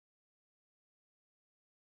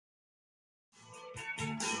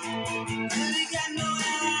But he got no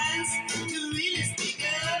eyes to really speak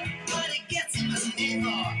up. What he gets, he must pay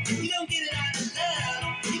for. He don't get it out of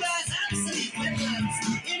love. He buys obsolete weapons,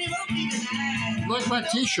 and he won't be denied. Like my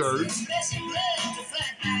t-shirt.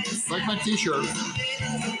 Like my t-shirt.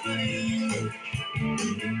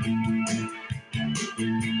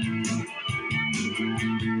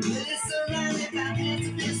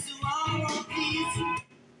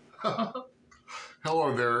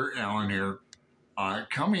 Hello there, Alan here.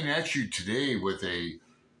 Coming at you today with a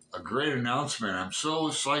great announcement. I'm so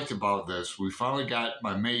psyched about this. We finally got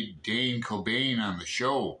my mate Dane Cobain on the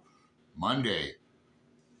show Monday.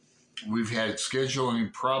 We've had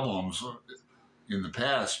scheduling problems in the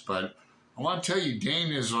past, but I want to tell you,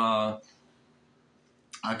 Dane is, I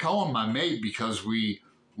call him my mate because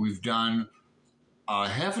we've done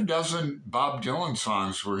half a dozen Bob Dylan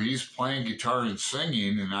songs where he's playing guitar and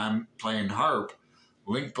singing and I'm playing harp.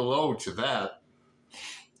 Link below to that,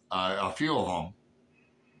 a few of them.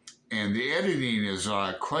 And the editing is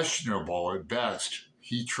questionable at best.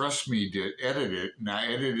 He trusts me to edit it, and I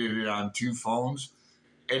edited it on two phones.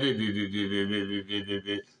 Edited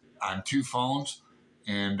it on two phones.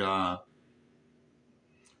 And now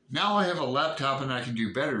I have a laptop and I can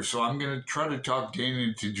do better. So I'm going to try to talk Dane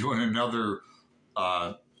into doing another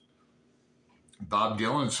Bob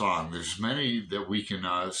Dylan song. There's many that we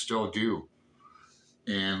can still do.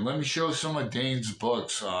 And let me show some of Dane's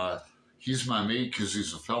books. He's my mate because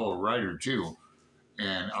he's a fellow writer too.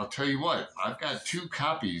 And I'll tell you what, I've got 2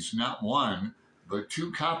 copies, not one, but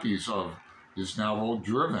 2 copies of his novel,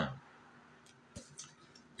 Driven.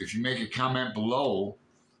 If you make a comment below,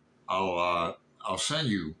 I'll send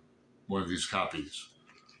you one of these copies.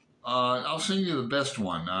 I'll send you the best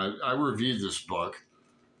one. I reviewed this book.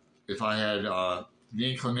 If I had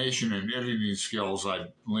the inclination and editing skills,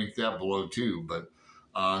 I'd link that below too. But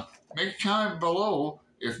make a comment below.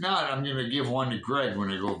 If not, I'm going to give one to Greg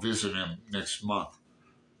when I go visit him next month.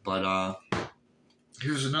 But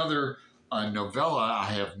here's another novella I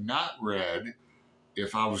have not read.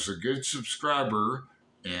 If I was a good subscriber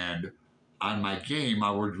and on my game,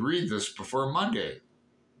 I would read this before Monday.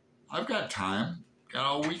 I've got time. Got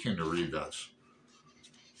all weekend to read this.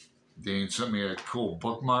 Dane sent me a cool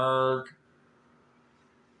bookmark.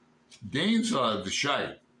 Dane's the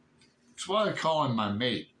shite. That's why I call him my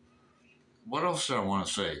mate. What else did I want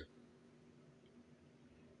to say?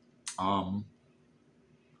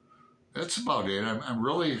 That's about it. I'm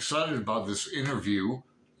really excited about this interview.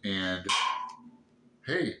 And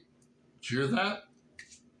hey, did you hear that?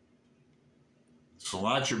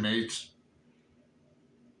 Cilantro mates.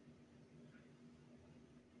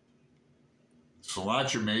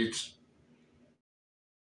 Cilantro mates.